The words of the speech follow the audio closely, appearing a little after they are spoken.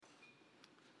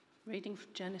Reading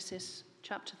from Genesis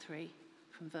chapter 3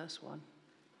 from verse 1.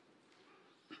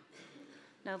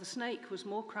 Now the snake was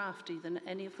more crafty than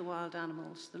any of the wild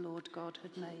animals the Lord God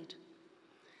had made.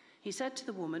 He said to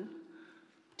the woman,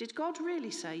 "Did God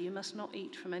really say you must not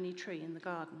eat from any tree in the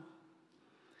garden?"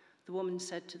 The woman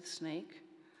said to the snake,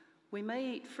 "We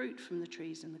may eat fruit from the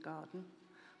trees in the garden,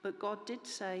 but God did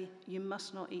say you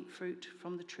must not eat fruit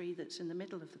from the tree that's in the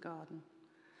middle of the garden,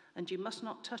 and you must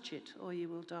not touch it or you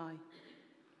will die."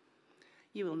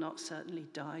 "You will not certainly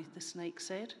die," the snake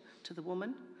said to the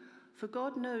woman, "for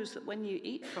God knows that when you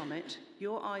eat from it,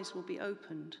 your eyes will be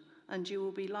opened, and you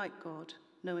will be like God,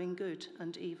 knowing good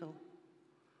and evil."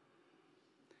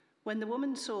 When the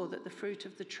woman saw that the fruit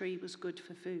of the tree was good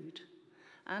for food,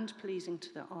 and pleasing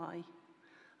to the eye,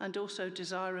 and also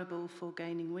desirable for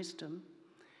gaining wisdom,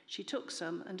 she took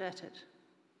some and ate it.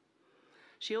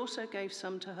 She also gave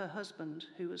some to her husband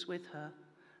who was with her,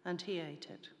 and he ate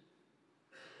it.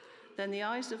 Then the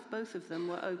eyes of both of them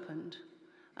were opened,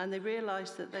 and they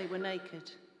realized that they were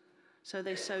naked. So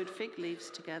they sewed fig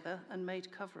leaves together and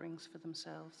made coverings for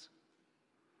themselves.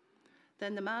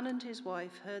 Then the man and his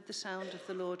wife heard the sound of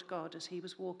the Lord God as he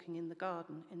was walking in the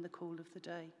garden in the cool of the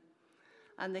day.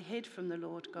 And they hid from the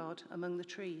Lord God among the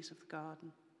trees of the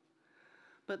garden.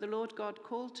 But the Lord God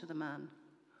called to the man,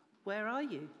 "Where are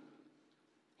you?"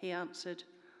 He answered,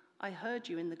 "I heard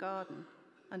you in the garden,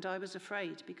 and I was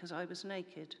afraid because I was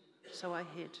naked, so I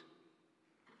hid."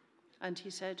 And he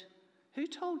said, "Who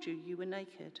told you you were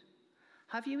naked?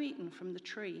 Have you eaten from the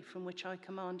tree from which I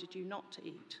commanded you not to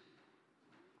eat?"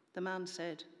 The man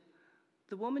said,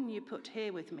 "The woman you put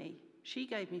here with me, she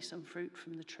gave me some fruit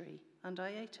from the tree, and I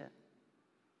ate it."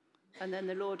 And then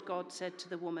the Lord God said to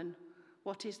the woman,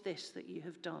 "What is this that you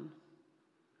have done?"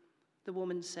 The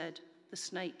woman said, "The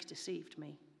snake deceived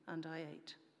me, and I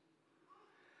ate."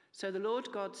 So the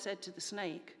Lord God said to the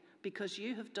snake, "Because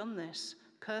you have done this,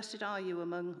 cursed are you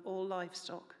among all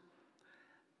livestock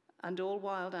and all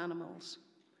wild animals.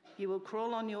 You will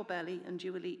crawl on your belly, and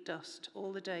you will eat dust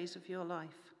all the days of your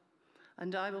life.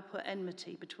 And I will put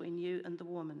enmity between you and the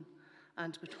woman,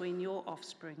 and between your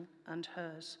offspring and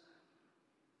hers.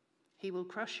 He will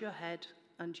crush your head,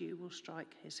 and you will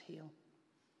strike his heel."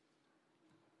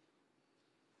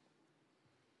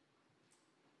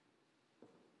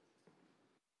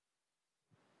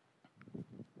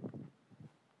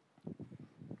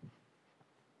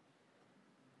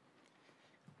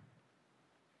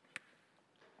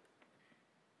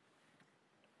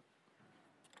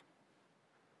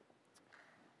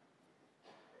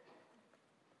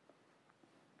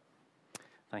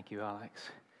 Thank you, Alex.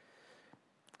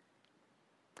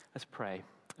 Let's pray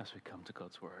as we come to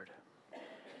God's word.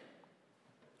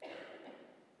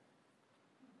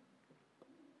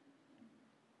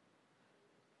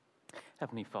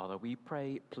 Heavenly Father, we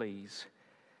pray, please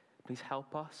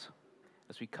help us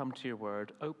as we come to your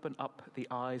word. Open up the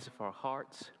eyes of our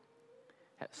hearts,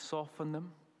 soften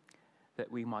them,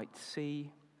 that we might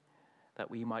see, that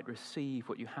we might receive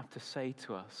what you have to say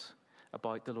to us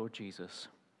about the Lord Jesus.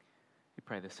 We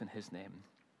pray this in his name.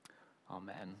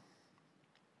 Amen.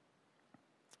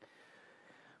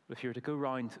 If you were to go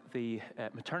around the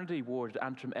maternity ward at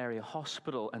Antrim Area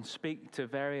Hospital and speak to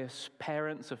various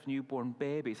parents of newborn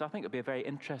babies, I think it would be a very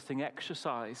interesting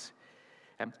exercise.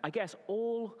 I guess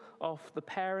all of the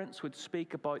parents would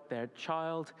speak about their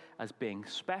child as being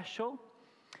special,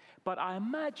 but I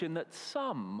imagine that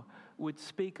some would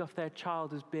speak of their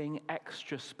child as being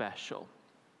extra special.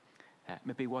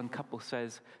 Maybe one couple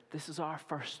says, "This is our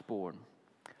firstborn."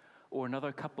 Or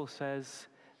another couple says,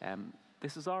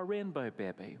 "This is our rainbow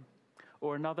baby."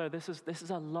 Or another, this is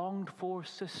a longed-for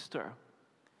sister.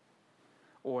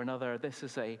 Or another, this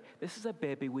is a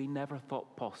baby we never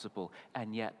thought possible,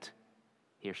 and yet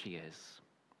here she is.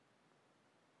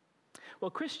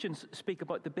 Well, Christians speak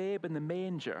about the babe in the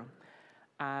manger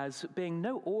as being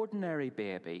no ordinary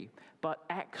baby, but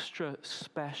extra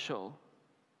special.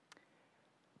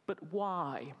 But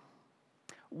why?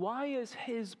 Why is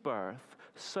his birth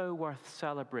so worth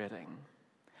celebrating?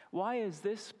 Why is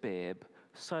this babe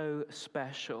so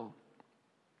special?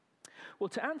 Well,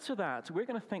 to answer that, we're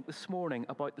going to think this morning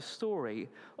about the story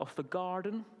of the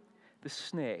garden, the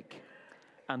snake,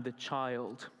 and the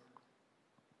child.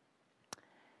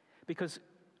 Because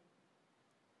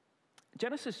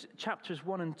Genesis chapters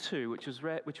 1 and 2, which was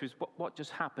what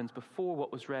just happened before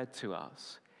what was read to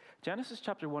us, Genesis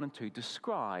chapter 1 and 2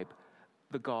 describe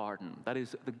the garden, that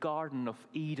is, the Garden of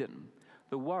Eden,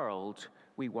 the world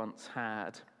we once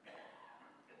had.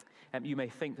 You may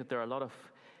think that there are a lot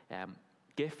of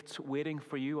gifts waiting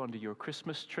for you under your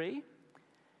Christmas tree.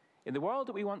 In the world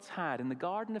that we once had, in the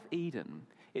Garden of Eden,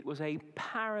 it was a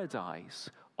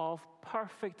paradise of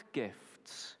perfect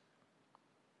gifts.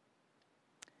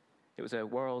 It was a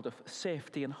world of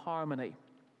safety and harmony,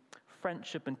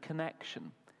 friendship and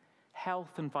connection,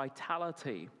 health and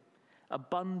vitality,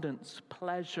 abundance,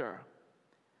 pleasure,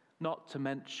 not to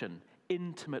mention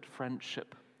intimate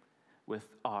friendship with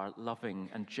our loving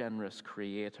and generous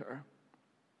Creator.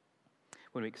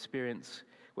 When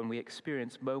we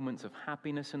experience moments of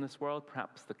happiness in this world,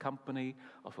 perhaps the company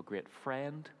of a great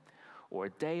friend, or a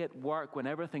day at work when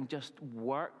everything just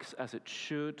works as it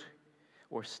should,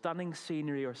 or stunning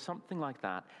scenery or something like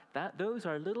that, those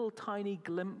are little tiny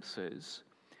glimpses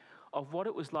of what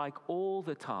it was like all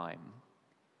the time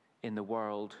in the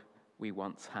world we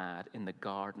once had in the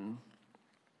garden.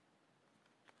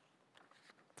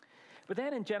 But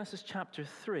then in Genesis chapter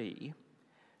 3,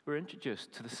 we're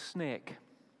introduced to the snake.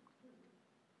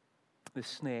 The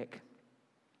snake.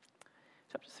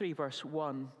 Chapter 3, verse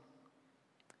 1.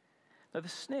 Now the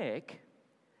snake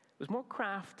was more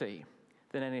crafty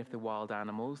than any of the wild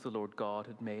animals the Lord God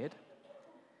had made.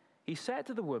 He said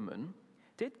to the woman,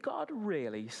 "Did God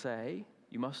really say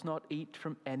you must not eat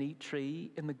from any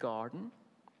tree in the garden?"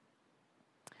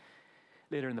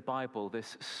 Later in the Bible,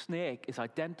 this snake is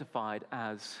identified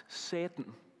as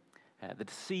Satan, the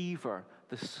deceiver,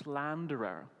 the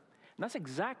slanderer. And that's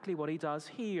exactly what he does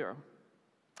here.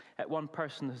 One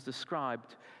person has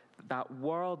described that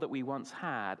world that we once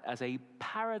had as a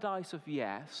paradise of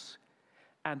yes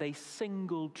and a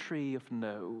single tree of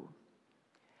no.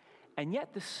 And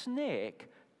yet the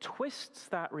snake twists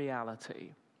that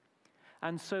reality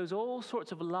and sows all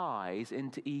sorts of lies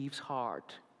into Eve's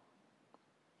heart.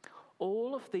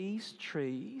 All of these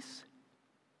trees,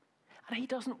 and he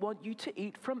doesn't want you to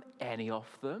eat from any of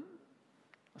them.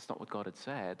 That's not what God had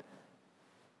said.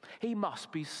 He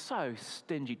must be so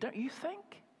stingy, don't you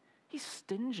think? He's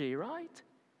stingy, right?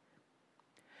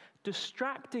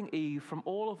 Distracting Eve from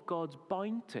all of God's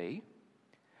bounty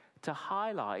to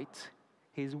highlight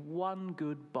his one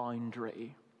good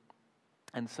boundary,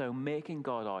 and so making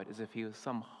God out as if he was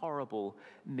some horrible,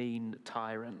 mean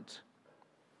tyrant.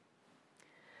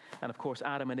 And of course,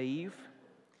 Adam and Eve,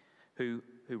 who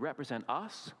represent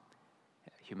us,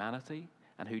 humanity,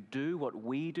 and who do what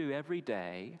we do every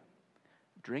day,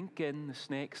 drink in the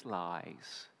snake's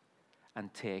lies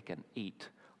and take and eat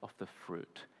of the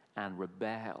fruit and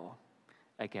rebel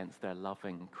against their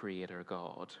loving Creator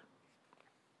God.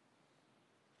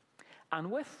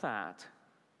 And with that,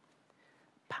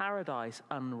 paradise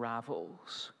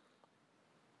unravels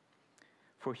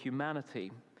for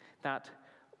humanity. That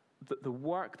the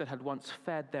work that had once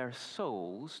fed their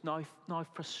souls now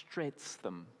frustrates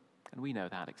them. And we know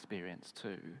that experience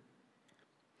too.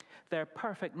 Their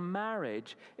perfect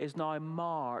marriage is now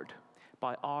marred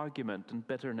by argument and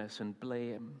bitterness and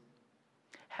blame.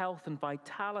 Health and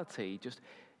vitality just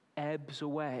ebbs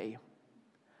away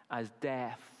as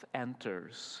death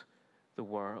enters the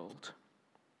world.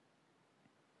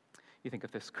 You think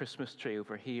of this Christmas tree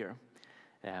over here,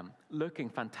 looking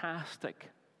fantastic.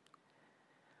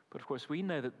 But of course, we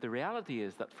know that the reality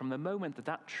is that from the moment that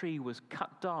that tree was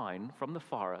cut down from the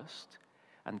forest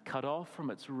and cut off from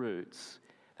its roots,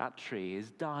 that tree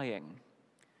is dying.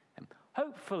 And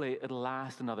hopefully it'll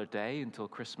last another day until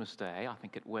Christmas Day. I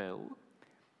think it will.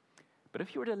 But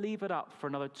if you were to leave it up for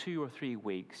another 2 or 3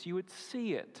 weeks, you would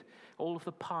see it. All of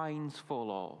the pines fall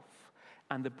off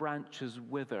and the branches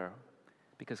wither,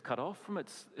 because cut off from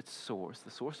its source,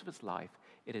 the source of its life,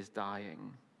 it is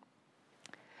dying.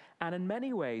 And in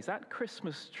many ways, that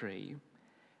Christmas tree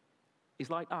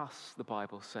is like us, the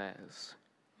Bible says.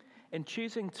 In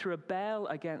choosing to rebel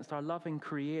against our loving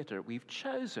Creator, we've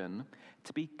chosen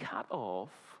to be cut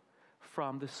off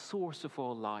from the source of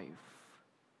all life.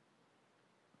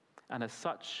 And as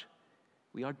such,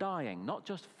 we are dying, not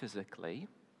just physically,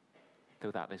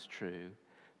 though that is true,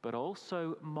 but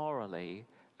also morally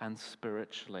and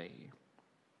spiritually.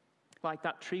 Like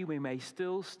that tree, we may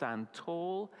still stand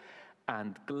tall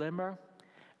and glimmer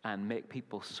and make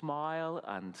people smile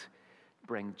and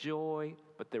bring joy,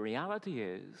 but the reality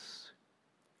is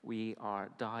we are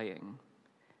dying.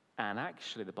 And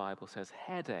actually, the Bible says,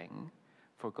 heading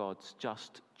for God's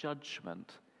just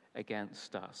judgment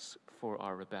against us for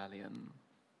our rebellion.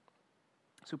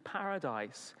 So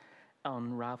paradise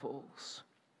unravels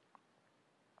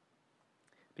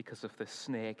because of the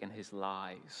snake and his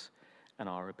lies and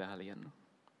our rebellion.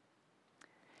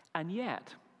 And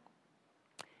yet,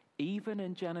 even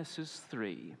in Genesis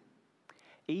 3,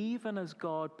 even as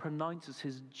God pronounces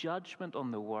his judgment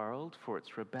on the world for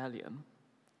its rebellion,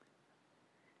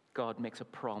 God makes a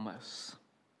promise,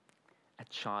 a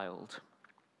child.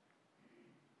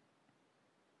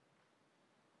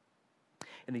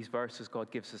 in these verses,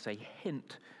 God gives us a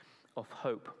hint of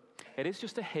hope. It is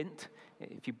just a hint.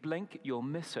 If you blink, you'll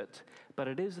miss it. But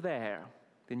it is there.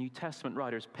 The New Testament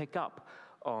writers pick up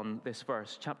on this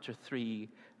verse, chapter 3,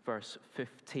 verse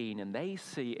 15. And they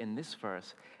see in this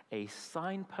verse a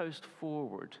signpost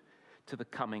forward to the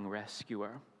coming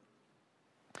rescuer.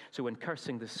 So when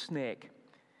cursing the snake,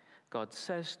 God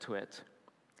says to it,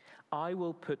 I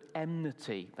will put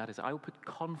enmity, that is, I will put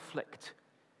conflict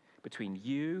between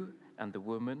you and the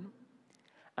woman,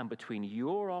 and between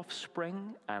your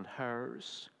offspring and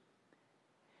hers.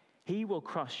 He will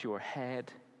crush your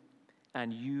head,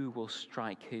 and you will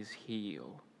strike his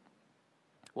heel.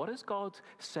 What is God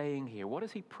saying here? What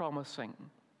is he promising?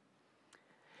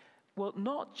 Well,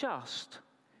 not just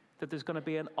that there's going to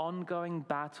be an ongoing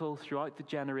battle throughout the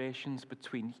generations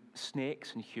between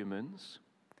snakes and humans.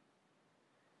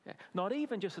 Not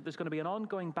even just that there's going to be an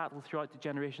ongoing battle throughout the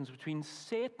generations between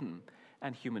Satan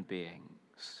and human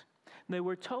beings. Now,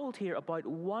 we're told here about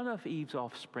one of Eve's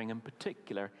offspring in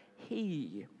particular,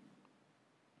 he.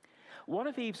 One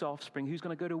of Eve's offspring who's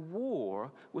going to go to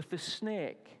war with the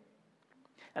snake.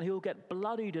 And he'll get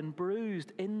bloodied and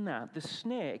bruised in that. The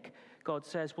snake, God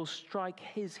says, will strike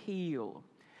his heel.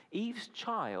 Eve's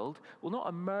child will not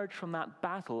emerge from that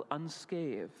battle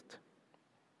unscathed.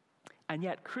 And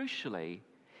yet, crucially,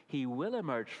 he will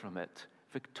emerge from it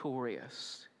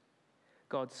victorious.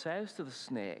 God says to the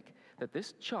snake that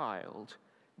this child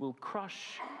will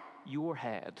crush your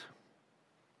head.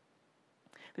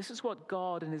 This is what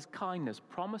God in his kindness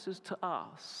promises to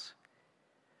us.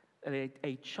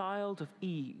 A child of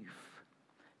Eve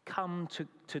come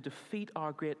to defeat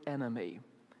our great enemy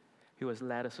who has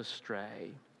led us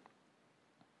astray.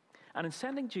 And in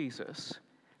sending Jesus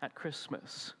at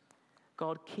Christmas,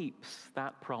 God keeps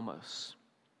that promise.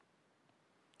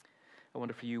 I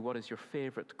wonder for you, what is your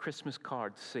favorite Christmas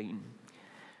card scene?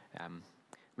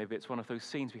 Maybe it's one of those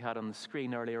scenes we had on the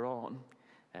screen earlier on,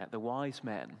 the wise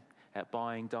men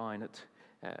bowing down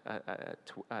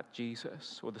at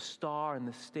Jesus, or the star in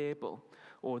the stable,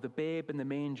 or the babe in the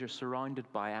manger surrounded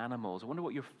by animals. I wonder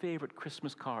what your favorite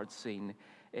Christmas card scene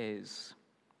is.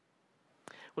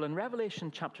 Well, in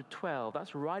Revelation chapter 12,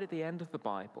 that's right at the end of the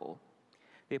Bible,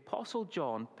 the Apostle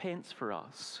John paints for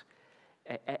us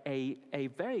a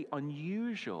very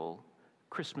unusual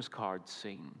Christmas card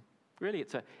scene. Really,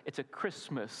 it's a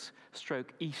Christmas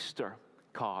stroke Easter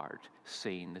card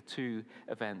scene, the two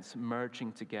events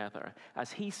merging together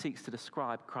as he seeks to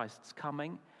describe Christ's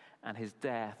coming and his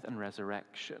death and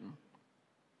resurrection.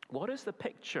 What is the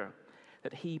picture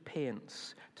that he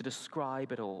paints to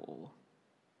describe it all?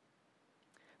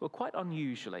 Well, quite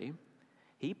unusually,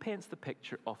 he paints the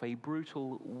picture of a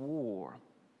brutal war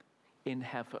in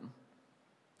heaven,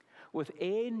 with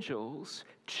angels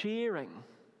cheering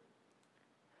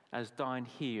as down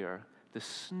here the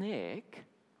snake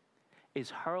is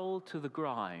hurled to the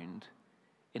ground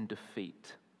in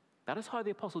defeat. That is how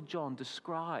the Apostle John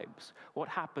describes what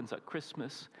happens at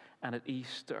Christmas and at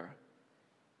Easter.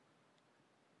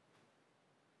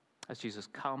 As Jesus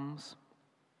comes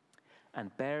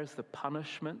and bears the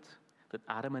punishment that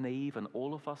Adam and Eve and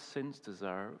all of us sins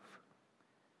deserve,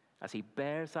 as he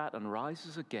bears that and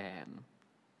rises again,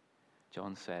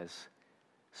 John says,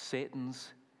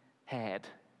 Satan's head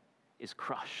is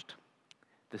crushed.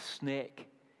 The snake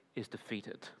is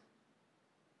defeated.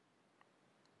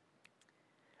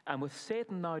 And with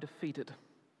Satan now defeated,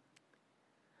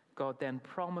 God then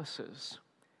promises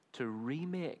to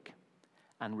remake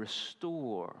and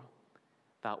restore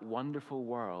that wonderful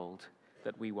world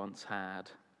that we once had.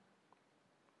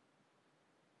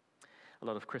 A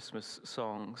lot of Christmas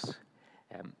songs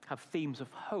have themes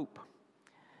of hope.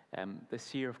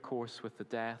 This year, of course, with the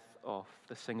death of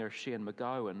the singer Shane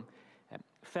MacGowan,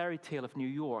 Fairy Tale of New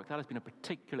York, that has been a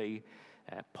particularly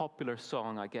popular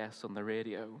song, I guess, on the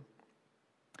radio.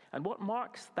 And what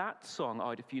marks that song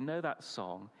out, if you know that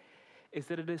song, is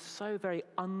that it is so very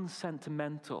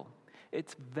unsentimental.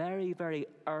 It's very, very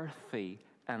earthy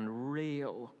and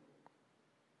real.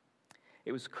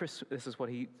 It was Christmas.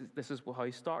 This is how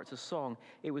he starts a song.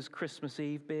 It was Christmas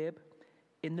Eve, babe,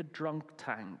 in the drunk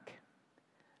tank.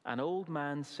 An old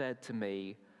man said to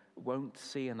me, won't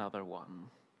see another one.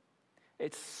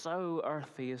 It's so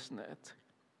earthy, isn't it?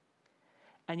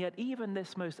 And yet even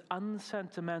this most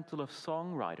unsentimental of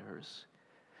songwriters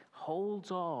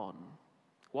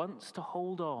wants to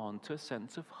hold on to a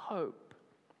sense of hope.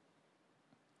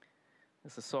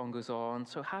 As the song goes on,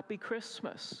 so happy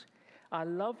Christmas. I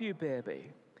love you,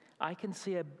 baby. I can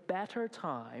see a better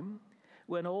time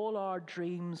when all our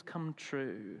dreams come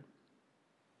true.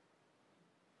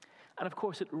 And of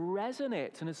course, it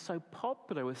resonates and is so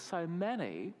popular with so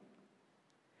many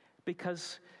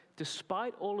Because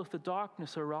despite all of the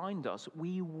darkness around us,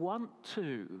 we want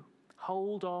to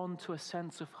hold on to a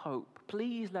sense of hope.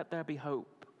 Please let there be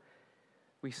hope,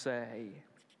 we say.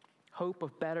 Hope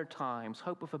of better times,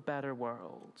 hope of a better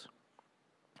world.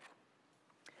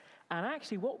 And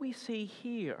actually what we see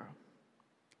here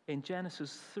in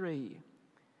Genesis 3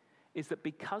 is that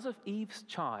because of Eve's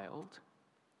child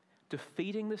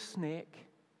defeating the snake,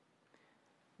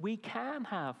 we can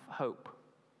have hope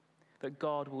that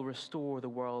God will restore the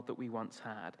world that we once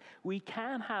had. We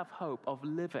can have hope of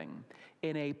living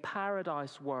in a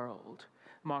paradise world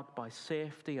marked by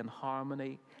safety and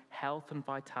harmony, health and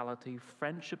vitality,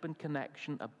 friendship and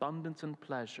connection, abundance and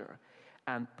pleasure,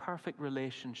 and perfect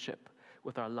relationship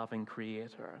with our loving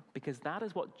Creator. Because that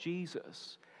is what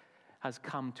Jesus has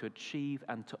come to achieve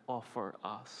and to offer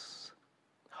us: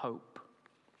 hope.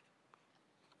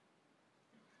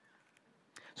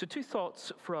 So 2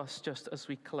 thoughts for us just as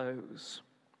we close.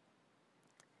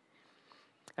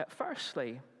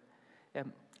 Firstly,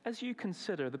 as you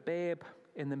consider the babe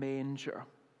in the manger,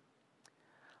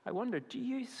 I wonder, do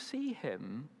you see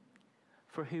him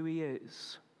for who he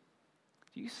is?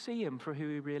 Do you see him for who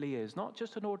he really is? Not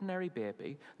just an ordinary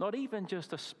baby, not even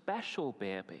just a special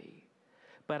baby,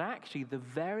 but actually the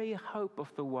very hope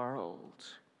of the world.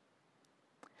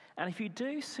 And if you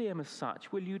do see him as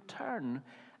such, will you turn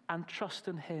and trust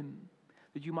in him,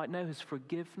 that you might know his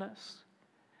forgiveness,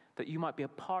 that you might be a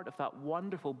part of that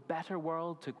wonderful, better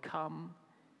world to come,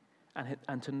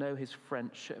 and to know his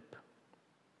friendship?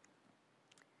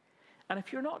 And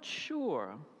if you're not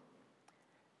sure,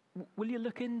 will you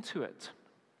look into it?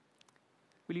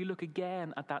 Will you look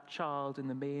again at that child in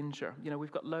the manger? You know,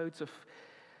 we've got loads of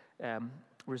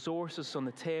resources on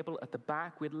the table at the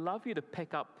back. We'd love you to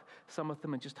pick up some of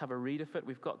them and just have a read of it.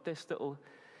 We've got this little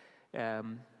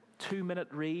 2-minute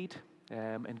read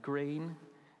in green.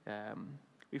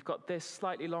 We've got this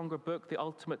slightly longer book, The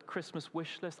Ultimate Christmas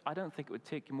Wish List. I don't think it would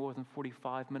take you more than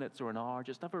 45 minutes or an hour.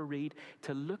 Just have a read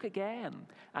to look again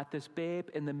at this babe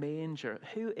in the manger.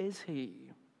 Who is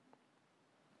he?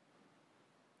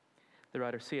 The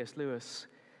writer C.S. Lewis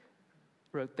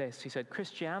wrote this. He said,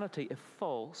 "Christianity, if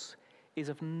false, is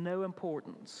of no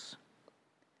importance,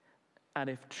 and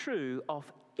if true,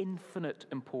 of infinite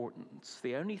importance.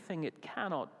 The only thing it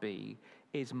cannot be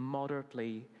is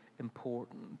moderately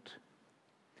important."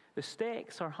 The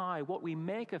stakes are high. What we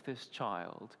make of this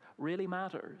child really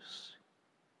matters.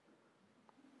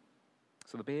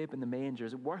 So the babe in the manger,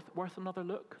 is it worth another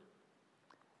look?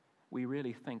 We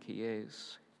really think he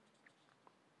is.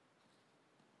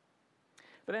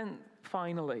 But then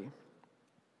finally,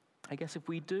 I guess if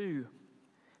we do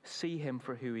see him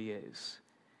for who he is,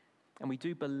 and we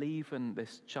do believe in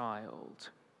this child,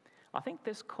 I think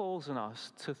this calls on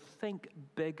us to think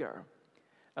bigger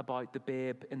about the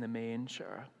babe in the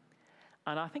manger.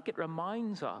 And I think it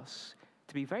reminds us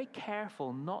to be very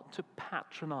careful not to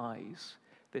patronize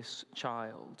this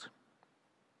child.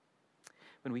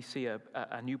 When we see a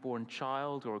newborn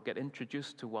child or get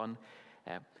introduced to one,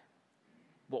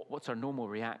 what's our normal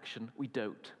reaction? We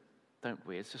dote, don't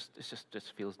we? It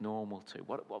just feels normal to.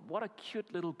 What a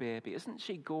cute little baby. Isn't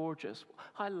she gorgeous?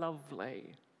 How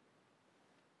lovely.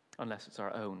 Unless it's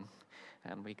our own.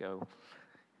 And we go,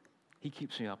 he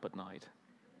keeps me up at night.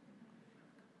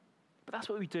 But that's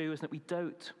what we do, isn't it? We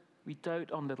dote. We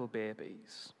dote on little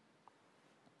babies.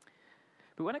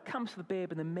 But when it comes to the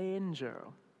babe in the manger,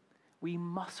 we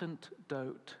mustn't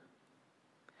dote.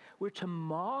 We're to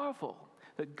marvel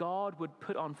that God would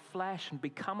put on flesh and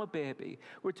become a baby.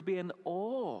 We're to be in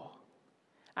awe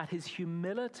at his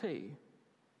humility,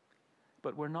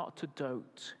 but we're not to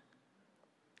dote.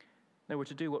 No, we're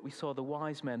to do what we saw the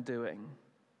wise men doing.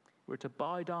 We're to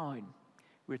bow down.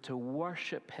 We're to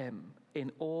worship him in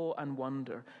awe and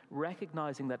wonder,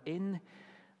 recognizing that in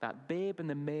that babe in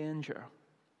the manger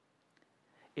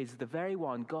is the very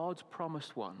one, God's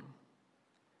promised one,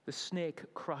 the snake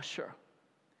crusher,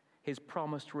 his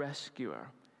promised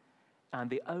rescuer, and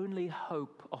the only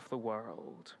hope of the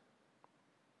world.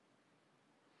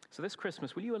 So this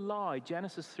Christmas, will you allow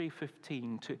Genesis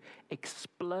 3:15 to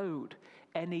explode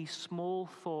any small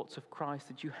thoughts of Christ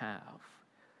that you have,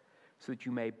 so that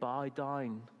you may bow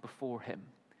down before him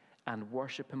and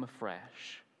worship him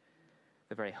afresh,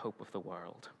 the very hope of the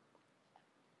world?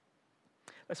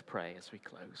 Let's pray as we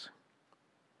close.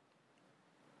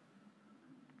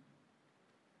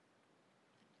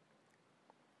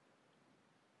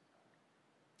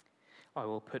 I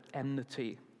will put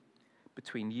enmity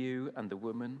between you and the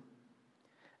woman,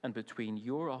 and between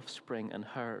your offspring and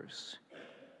hers.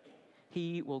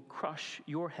 He will crush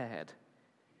your head,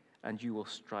 and you will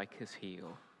strike his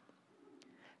heel.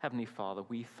 Heavenly Father,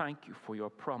 we thank you for your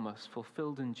promise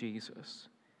fulfilled in Jesus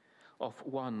of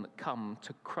one come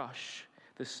to crush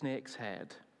the snake's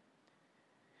head,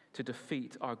 to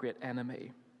defeat our great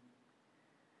enemy,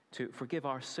 to forgive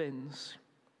our sins,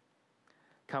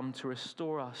 come to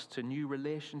restore us to new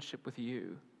relationship with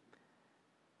you,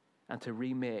 and to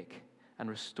remake and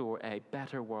restore a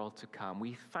better world to come.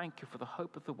 We thank you for the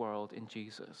hope of the world in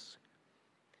Jesus.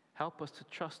 Help us to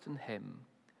trust in him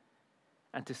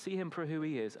and to see him for who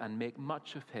he is and make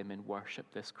much of him in worship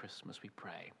this Christmas, we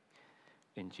pray.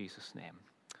 In Jesus' name,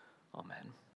 amen.